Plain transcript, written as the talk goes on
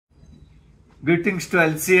Greetings to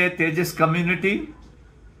LCA Tejas community.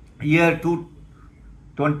 Year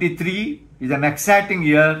 2023 is an exciting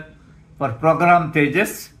year for program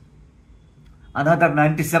Tejas. Another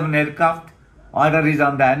 97 aircraft order is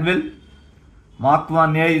on the anvil. Mark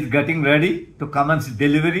 1A is getting ready to commence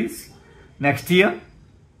deliveries next year.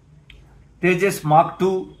 Tejas Mark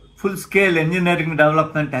 2 full-scale engineering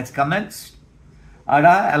development has commenced.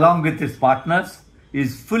 ADA, along with its partners,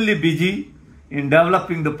 is fully busy in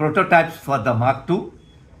developing the prototypes for the Mark II.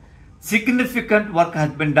 Significant work has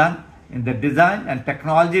been done in the design and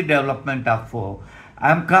technology development of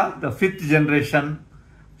AMCA, the 5th generation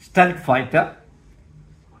stealth fighter.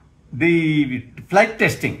 The flight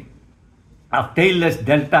testing of tailless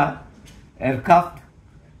Delta aircraft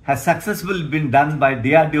has successfully been done by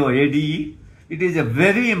DRDO ADE. It is a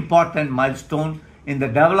very important milestone in the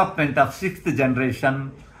development of 6th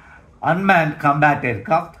generation unmanned combat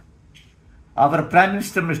aircraft. Our Prime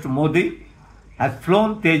Minister, Mr. Modi, has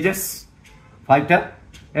flown Tejas fighter,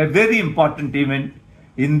 a very important event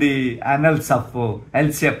in the annals of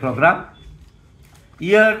LCA program.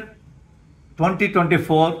 Year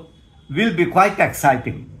 2024 will be quite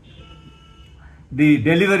exciting. The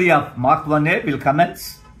delivery of Mark 1A will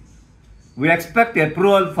commence. We expect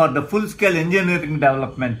approval for the full-scale engineering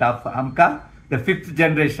development of AMCA, the 5th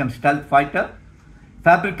generation stealth fighter.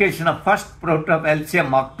 Fabrication of first prototype LCA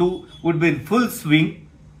Mark II would be in full swing.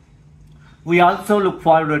 We also look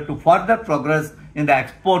forward to further progress in the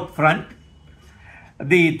export front.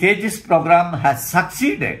 The Tejas program has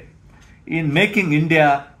succeeded in making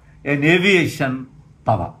India an aviation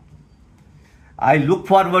power. I look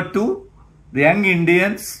forward to the young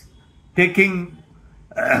Indians taking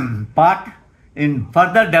part in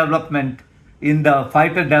further development in the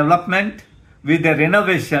fighter development with their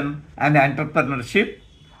innovation and entrepreneurship.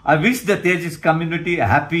 I wish the Tejas community a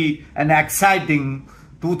happy and exciting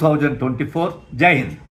 2024. Jai Hind.